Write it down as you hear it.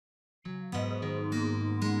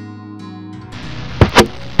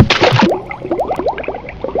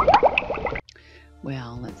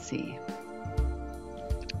Well, let's see.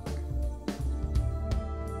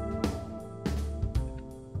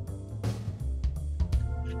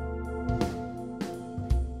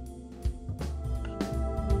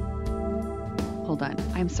 Hold on.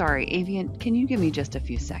 I'm sorry. Avian, can you give me just a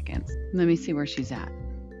few seconds? Let me see where she's at.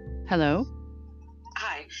 Hello?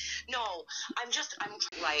 Hi. No, I'm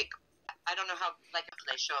like, I don't know how, like,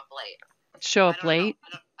 they show up late. Show up late?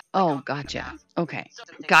 Oh, gotcha. Okay.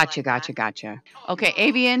 Gotcha. Okay,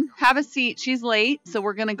 Avian, have a seat. She's late, so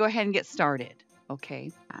we're going to go ahead and get started.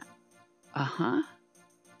 Okay. Uh-huh.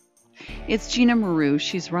 It's GinaMaroo.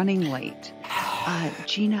 She's running late.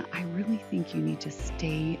 Gina, I really think you need to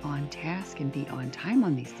stay on task and be on time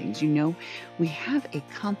on these things. You know, we have a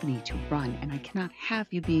company to run, and I cannot have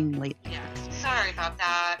you being late. Yes. Sorry about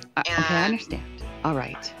that. Okay, I understand. All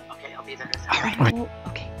right. Okay, I'll be there. All right. Well,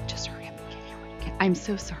 okay, just hurry up and get here when you can. I'm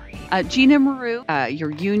so sorry. GinaMaroo,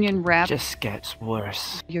 your union rep. Just gets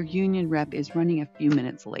worse. Your union rep is running a few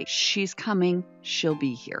minutes late. She's coming. She'll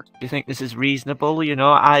be here. Do you think this is reasonable? You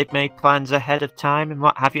know, I've made plans ahead of time and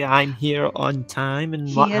what have you. I'm here on time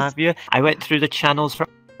and what have you. I went through the channels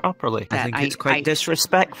properly. I think it's quite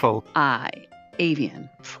disrespectful. Avian,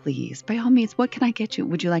 please, by all means, what can I get you?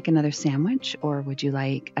 Would you like another sandwich or would you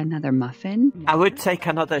like another muffin? I would take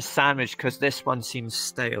another sandwich because this one seems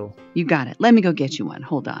stale. You got it. Let me go get you one.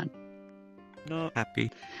 Hold on. Not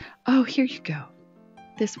happy. Oh, here you go.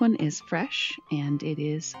 This one is fresh and it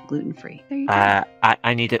is gluten-free. There you go.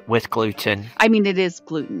 I need it with gluten. I mean, it is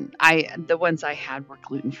gluten. The ones I had were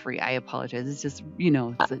gluten-free. I apologize. It's just, you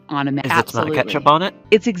know, it's on a Is it not ketchup on it?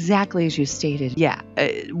 It's exactly as you stated. Yeah,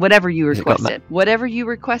 whatever you requested. Whatever you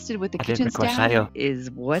requested with the kitchen staff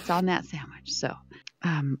is what's on that sandwich. So,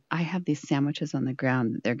 I have these sandwiches on the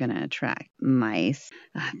ground that they're going to attract mice.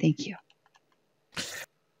 Thank you.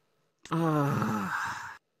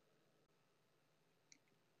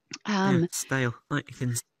 Stale. Like you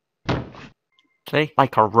can see,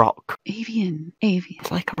 like a rock. Avian.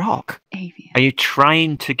 It's like a rock. Avian. Are you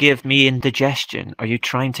trying to give me indigestion? Are you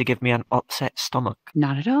trying to give me an upset stomach?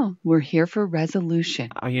 Not at all. We're here for resolution.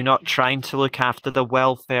 Are you not trying to look after the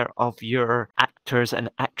welfare of your actors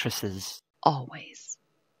and actresses? Always.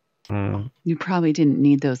 You probably didn't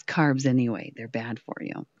need those carbs anyway. They're bad for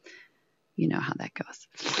you. You know how that goes.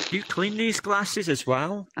 Do you clean these glasses as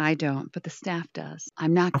well? I don't, but the staff does.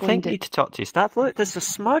 I'm not going to... I think you need to talk to your staff. Look, there's a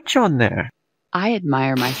smudge on there. I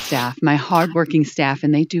admire my staff, my hardworking staff,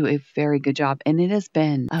 and they do a very good job. And it has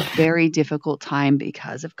been a very difficult time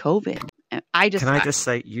because of COVID. Can I just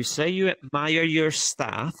say, you say you admire your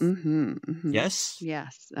staff. Yes?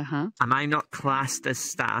 Yes. Am I not classed as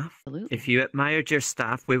staff? Absolutely. If you admired your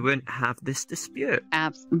staff, we wouldn't have this dispute.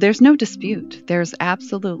 There's no dispute. There's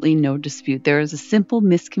absolutely no dispute. There is a simple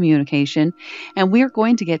miscommunication, and we're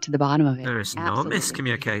going to get to the bottom of it. There's no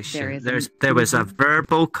miscommunication. There was a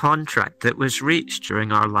verbal contract that was reached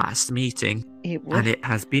during our last meeting, and it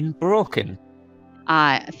has been broken.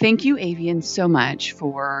 Thank you, Avian, so much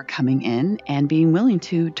for coming in and being willing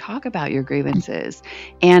to talk about your grievances.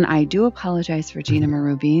 And I do apologize for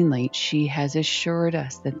GinaMaroo being late. She has assured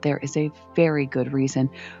us that there is a very good reason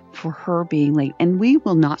for her being late, and we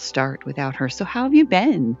will not start without her. So how have you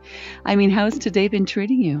been? I mean, how's today been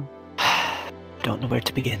treating you? Don't know where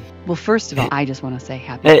to begin. Well, first of all, I just want to say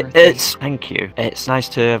happy birthday. Thank you. It's nice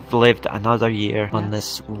to have lived another year on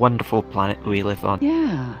this wonderful planet we live on.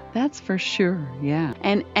 Yeah, that's for sure. Yeah.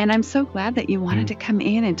 And I'm so glad that you wanted to come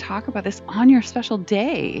in and talk about this on your special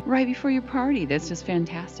day, right before your party. That's just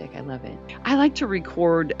fantastic. I love it. I like to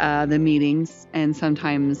record the meetings and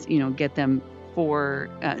sometimes, you know, get them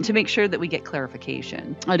to make sure that we get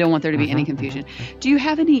clarification. I don't want there to be any confusion. Do you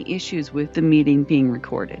have any issues with the meeting being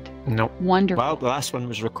recorded? No. Wonderful. Well, the last one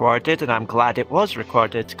was recorded, and I'm glad it was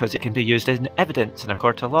recorded because it can be used as evidence in a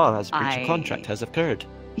court of law as a breach of contract has occurred.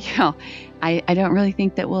 Yeah, I don't really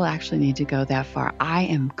think that we'll actually need to go that far. I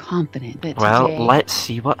am confident that today, let's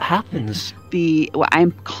see what happens.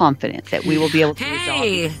 I'm confident that we will be able to resolve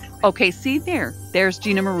it. Okay, see there's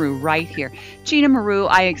GinaMaroo right here. GinaMaroo,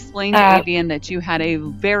 I explained to Avian that you had a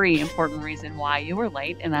very important reason why you were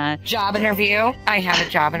late in a job interview. I had a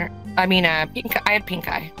job interview. I mean, I had pink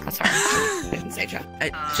eye. Oh, sorry. I didn't say job. I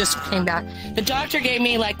just came back. The doctor gave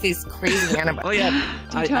me like these crazy antibiotics. Oh, yeah.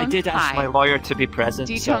 I did ask my lawyer to be present.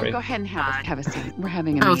 Sorry. Go ahead and have a seat. We're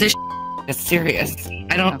having a meeting. This is serious.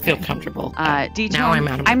 I don't feel comfortable. Now I'm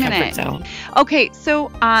out of my comfort zone. Okay, so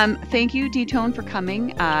thank you, D-Tone, for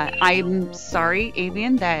coming. I'm sorry,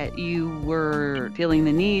 Avian, that you were feeling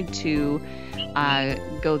the need to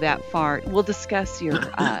go that far. We'll discuss your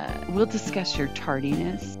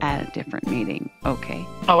tardiness at a different meeting. Okay.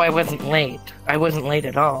 Oh, I wasn't late. I wasn't late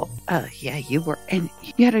at all. Yeah, you were, and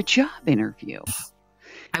you had a job interview.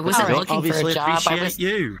 I wasn't looking for a job.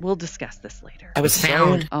 We'll discuss this later. I was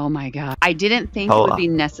found. Oh my God. I didn't think it would be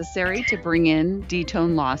necessary to bring in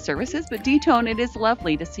D-Tone Law Services, but D-Tone, it is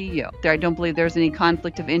lovely to see you. I don't believe there's any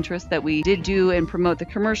conflict of interest that we did do and promote the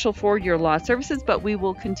commercial for your law services, but we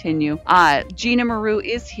will continue. GinaMaroo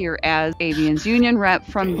is here as Avian's union rep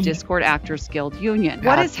from Discord Actors Guild Union.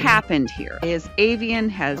 What has happened here is Avian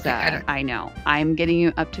has, I know, I'm getting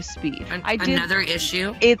you up to speed. Another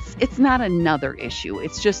issue? It's not another issue.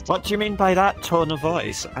 It's just... What do you mean by that tone of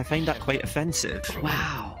voice? I find that quite offensive.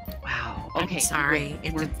 Wow. Okay. I'm sorry.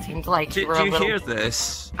 It seems like do you hear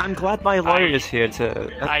this? I'm glad my lawyer is here to...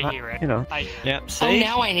 I hear it. You know. See? Oh,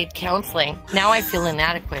 now I need counseling. Now I feel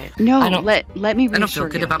inadequate. No, let me reassure you. I don't feel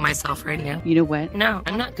good about myself right now. You know what? No,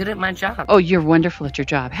 I'm not good at my job. Oh, you're wonderful at your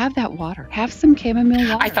job. Have that water. Have some chamomile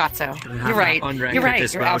water. I thought so. You're right. You're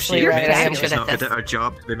right. You're absolutely right. I am good at this. Our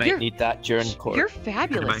job. We might need that during court. You're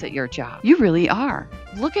fabulous at your job. You really are.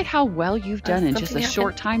 Look at how well you've done in just a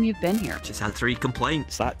short time you've been here. Just had 3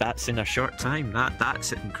 complaints. That's in a short time.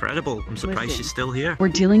 That's incredible. I'm surprised she's still here. We're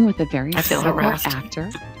dealing with a very simple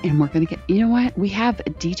actor, and we're going to get... You know what? We have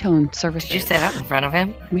D-Tone services. Did you say that in front of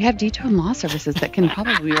him? We have D-Tone Law Services that can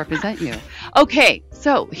probably represent you. Okay,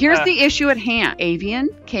 so here's the issue at hand. Avian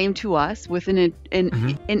came to us with an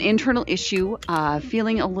internal issue,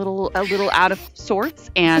 feeling a little out of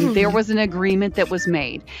sorts, and there was an agreement that was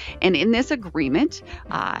made. And in this agreement,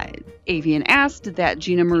 Avian asked that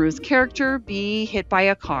GinaMaroo's character be hit by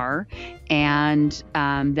a car, and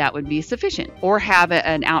that would be sufficient, or have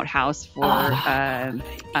an outhouse for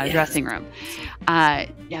a dressing room.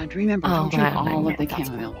 Now, remember, don't drink all of the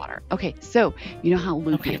chamomile water. Okay, so you know how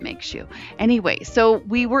loopy it makes you. Anyway, so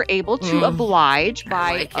we were able to oblige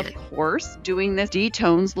by, of course, doing this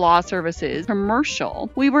D-Tone's Law Services commercial.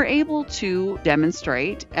 We were able to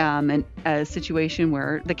demonstrate a situation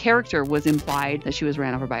where the character was implied that she was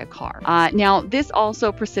ran over by a car. Now, this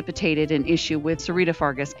also precipitated an issue with Sarita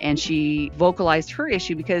Fargas, and she vocalized her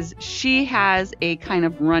issue because she has a kind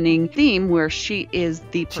of running theme where she is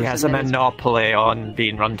the person. She has a monopoly on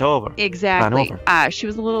being run over. Exactly. She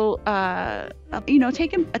was a little,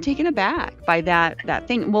 taken aback by that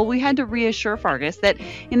thing. Well, we had to reassure Fargas that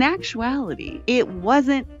in actuality, it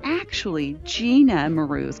wasn't actually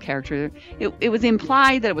GinaMaroo's character. It was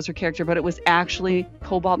implied that it was her character, but it was actually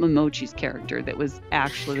Cobalt Momochi's character that was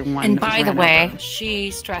actually the one. And that was by the way,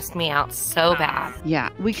 she stressed me out so bad. Yeah,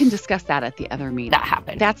 we can discuss that at the other meeting. That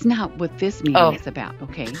happened. That's not what this meeting is about.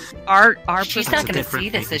 Okay, our she's not going to see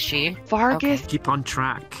this, is she? Fargas, keep on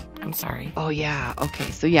track. I'm sorry. Oh yeah.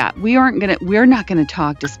 Okay. So yeah, we're not gonna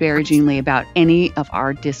talk disparagingly about any of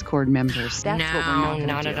our Discord members. That's what we're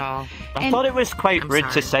not gonna do. At all. I thought it was quite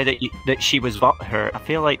rude to say that she was butthurt. I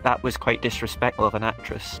feel like that was quite disrespectful of an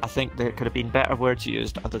actress. I think there could have been better words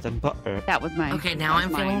used other than butthurt. That was mine. Okay, now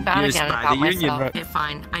I'm feeling bad again about myself. Okay,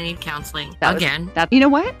 fine. I need counseling again. You know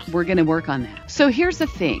what? We're gonna work on that. So here's the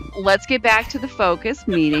thing. Let's get back to the focus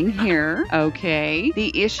meeting here. Okay.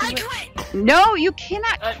 The issue. I quit. No, you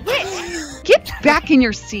cannot quit. Get back in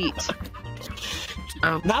your seat.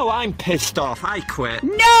 Oh. Now I'm pissed off. I quit.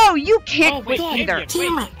 No, you can't quit either.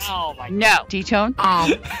 Damn it. Oh my God. No. D-Tone?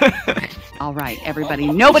 Okay. All right, everybody.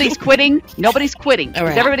 Nobody's quitting. Nobody's quitting. All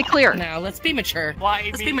right. Is everybody clear? Now, let's be mature. Well,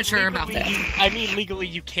 let's be mature about this. I mean, legally,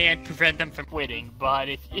 you can't prevent them from quitting, but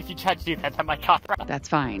if you try to do that, that might cause problems. That's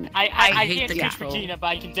fine. I hate can't the speak for control. Gina, but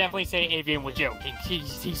I can definitely say Avian was joking.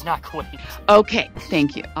 He's not quitting. Okay,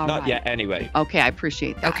 thank you. All Not right. yet, anyway. Okay, I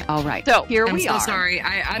appreciate that. Okay. All right. So here we are. I'm so sorry.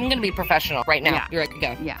 I'm going to be professional right now. Yeah. You're right.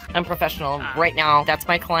 Go. Yeah. I'm professional right now. That's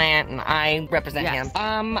my client, and I represent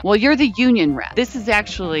him. Well, you're the union rep. This is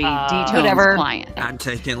actually D-Tone's client. I'm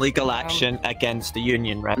taking legal action against the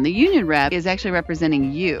union rep. And the union rep is actually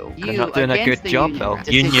representing you. I'm not doing a good job, though.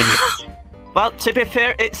 Union. Well, to be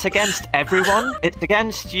fair, it's against everyone. It's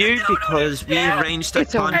against you because we arranged a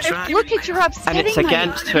contract. Look at your upsetting. And it's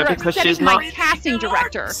against her because she's not casting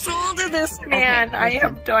director. Sold to this man. Okay, I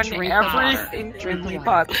have done Drink everything. the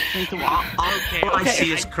water. Drink the water. All I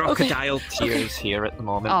see is crocodile tears here at the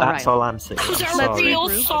moment. That's all I'm seeing. Those are real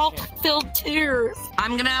salt-filled tears.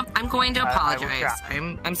 I'm going to apologize.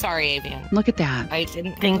 I'm sorry, Avian. Look at that. I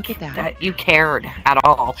didn't think that you cared at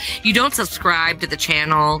all. You don't subscribe to the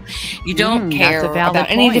channel. You don't care about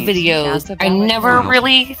any of the videos. I never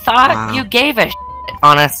really thought you gave a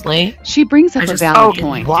honestly. She brings up a valid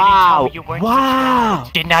point. Wow!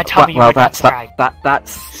 Did not tell me you were not subscribed.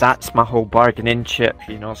 That's my whole bargaining chip,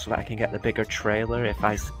 you know, so that I can get the bigger trailer.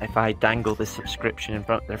 If I dangle the subscription in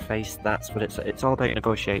front of their face, that's what it's all about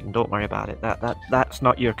negotiating. Don't worry about it. That's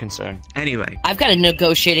not your concern. Anyway, I've got a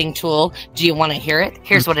negotiating tool. Do you want to hear it?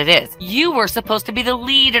 Here's what it is. You were supposed to be the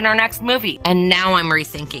lead in our next movie, and now I'm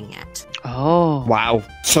rethinking it. Oh. Wow.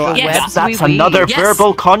 So Yes. that's another Yes.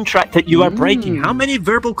 verbal contract that you are breaking. How many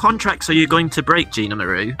verbal contracts are you going to break,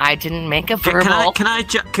 GinaMaroo? I didn't make a verbal.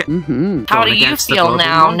 Mm-hmm. How do you feel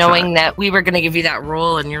now, knowing that we were going to give you that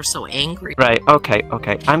role and you're so angry? Right, okay.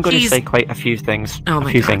 I'm going to say quite a few things. Oh my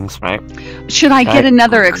a few God. things, right? Should I get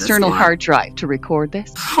another Oh, external that's hard drive to record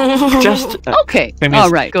this? Just Okay.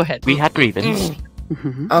 All right. Go ahead. We had grievance.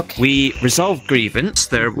 Mm-hmm. Okay. We resolved grievance.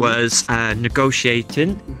 There was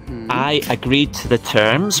negotiating. Mm-hmm. I agreed to the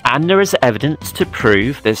terms, and there is evidence to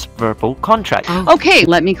prove this verbal contract. Okay.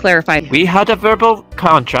 Let me clarify. We had a verbal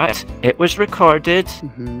contract. It was recorded.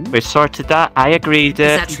 Mm-hmm. We sorted that. I agreed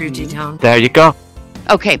Is it. that true, G-Tone? There you go.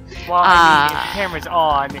 Okay. Well, I mean, if the camera's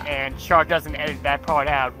on and Shark doesn't edit that part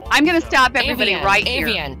out. I'm going to stop everybody right here.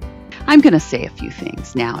 Avian. I'm going to say a few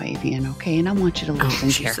things now, Avian, okay? And I want you to listen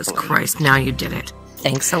Jesus carefully. Christ, now you did it.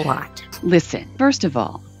 Thanks a lot. Listen, first of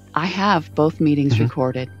all, I have both meetings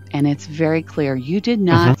recorded, and it's very clear you did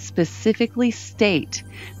not specifically state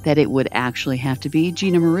that it would actually have to be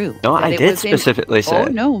GinaMaroo. No, That I it did was specifically say. Oh,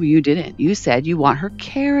 no, you didn't. You said you want her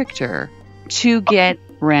character to get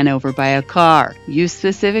ran over by a car. You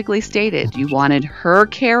specifically stated you wanted her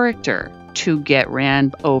character to get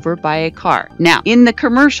ran over by a car. Now, in the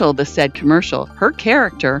commercial, the said commercial, her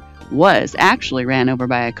character was actually ran over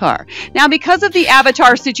by a car. Now, because of the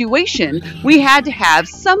avatar situation, we had to have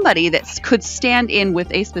somebody that could stand in with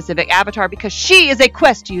a specific avatar because she is a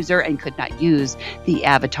Quest user and could not use the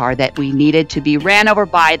avatar that we needed to be ran over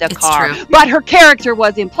by the car. True. But her character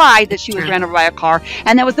was implied that she was ran over by a car,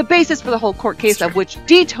 and that was the basis for the whole court case of which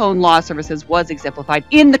D-Tone Law Services was exemplified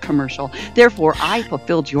in the commercial. Therefore, I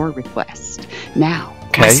fulfilled your request. Now,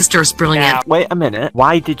 My sister is brilliant. Wait a minute.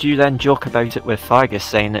 Why did you then joke about it with Fargus,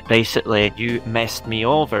 saying that basically you messed me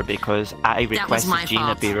over because I requested Gina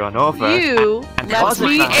fault. be run over? You and left wasn't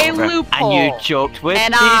me run a over, loophole. And you joked with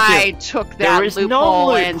and me. I took that There is no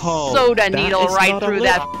loophole and loophole. sewed a That needle is right not a through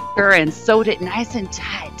that loophole. f***er and sewed it nice and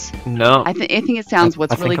tight. No. I think it sounds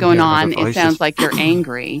what's I think really I'm going hearing on. other It voices. sounds like you're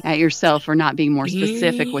angry at yourself for not being more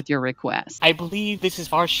specific with your request. I believe this is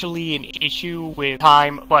partially an issue with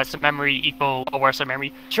time plus memory equal worse memory.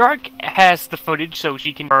 Shark has the footage so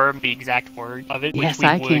she can confirm the exact word of it, which Yes, we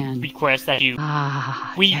I would can. request that you...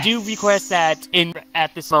 we yes. do request that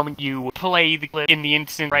at this moment you play the clip in the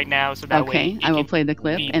instant right now so that way... Okay, I will play the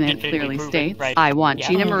clip, be and it definitively clearly proven, states, right? I want Yeah.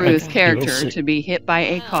 GinaMaroo's Okay. character to be hit by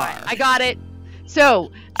a car. I got it.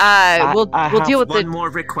 So, I we'll deal with one the... more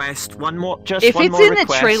request. One more. Just If one it's more in request.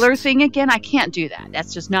 the trailer thing again, I can't do that.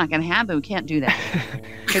 That's just not going to happen. We can't do that.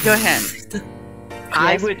 So go ahead.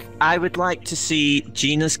 Yes. I would like to see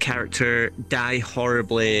Gina's character die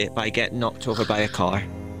horribly by getting knocked over by a car.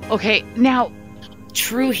 Okay, now...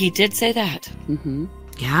 True, he did say that. Mm-hmm.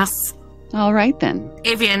 Yes. All right, then.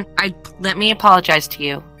 Avian, let me apologize to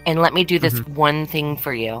you, and let me do this one thing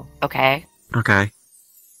for you, okay? Okay.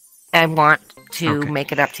 I want to Okay.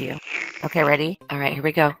 make it up to you. Okay, ready? All right, here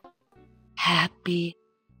we go. Happy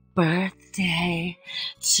birthday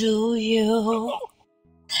to you.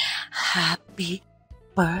 Happy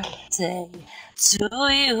birthday to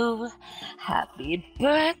you. Happy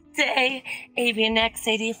birthday, avianx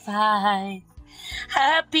 85.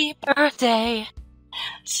 Happy birthday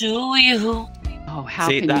to you. Oh, how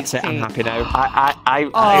See, can that's you it. say... I'm happy now.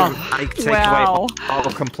 I take wow. away all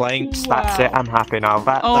complaints. Wow. That's it. I'm happy now.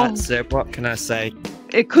 Oh. That's it. What can I say?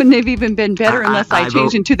 It couldn't have even been better unless I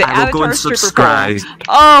changed into the I will go avatar and stripper subscribe. pole.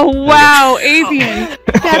 Oh, wow, Avian.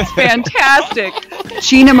 That's fantastic.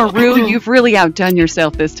 GinaMaroo, you've really outdone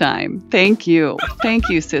yourself this time. Thank you. Thank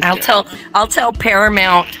you, sister. I'll tell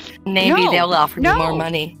Paramount. Maybe No, they'll offer no. me more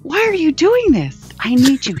money. Why are you doing this? I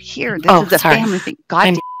need you here. This Oh, is a sorry. family thing. God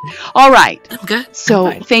I'm- damn. All right. I'm good. So,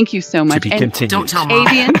 I'm fine. thank you so much. To be And continued. Don't tell Mom.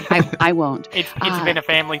 Avian, I won't. It's been a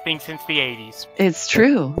family thing since the 80s. It's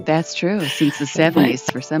true. That's true. Since the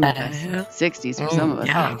 70s for some of us. 60s for some of us.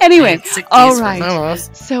 Yeah. Anyway, 60s all for right. some of us.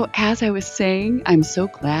 So, as I was saying, I'm so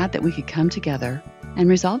glad that we could come together and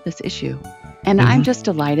resolve this issue. And I'm just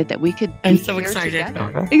delighted that we could be I'm so here excited.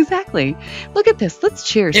 together. Exactly. Look at this. Let's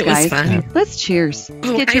cheers, It was guys. fun. Let's cheers.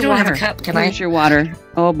 Oh, Get I your don't have water. a cup. Can Here's I? your water.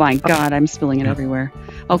 Oh my God, I'm spilling it everywhere.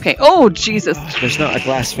 Okay. Oh, Jesus. There's not a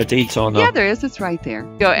glass for Dito, no. Yeah, there is. It's right there.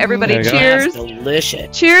 Go, everybody. There you go. Cheers.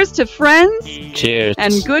 Delicious. Cheers to friends Cheers.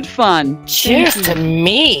 and good fun. Cheers to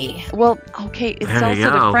me. Well, okay. It's There you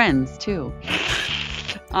also to go. friends, too.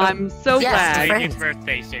 I'm so Yes, glad. to Avian's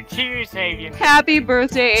birthday, so cheers, Avian. Happy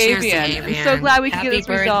birthday, Cheers to Avian. I'm Avian. so glad we could Happy get this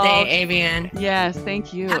birthday, resolved. Avian. Yes,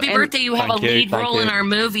 thank you. Happy And birthday, you have a Thank you, lead thank role in you. our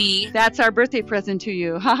movie. That's our birthday present to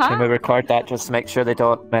you. Can we Haha. record that just to make sure they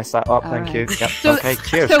don't mess that up? All Thank right. you. Yep. So, okay,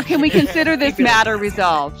 cheers. so can we consider this matter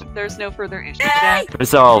resolved? There's no further issue.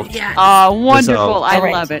 Resolved. Yeah. Wonderful. Resolved. I All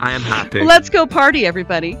right. love it. I am happy. Let's go party,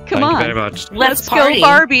 everybody. Come Thank on. you very much. Let's go, party.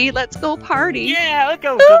 Barbie. Let's go party. Yeah, let's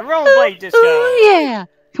go to the roleplay disco. Ooh, yeah.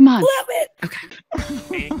 Come on. Love it.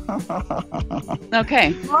 Okay.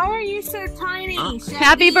 Okay. Why are you so tiny?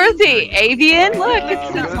 Happy birthday, Avian. Look,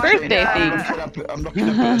 it's his birthday thing. I'm looking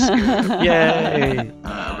up at the Yay!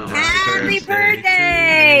 Happy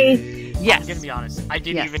birthday! I'm Yes. gonna be honest. I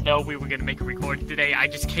didn't Yes. even know we were gonna make a recording today. I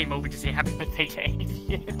just came over to say happy birthday to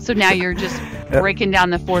Avian. So now you're just breaking down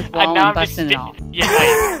the fourth wall now and I'm just busting it off. Yeah.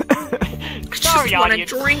 I Sorry, Just want a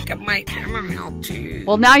audience. drink of my chamomile tea.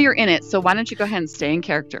 Well, now you're in it, so why don't you go ahead and stay in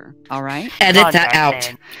character, all right? Edit Fun that back out.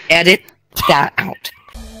 then. Edit that out.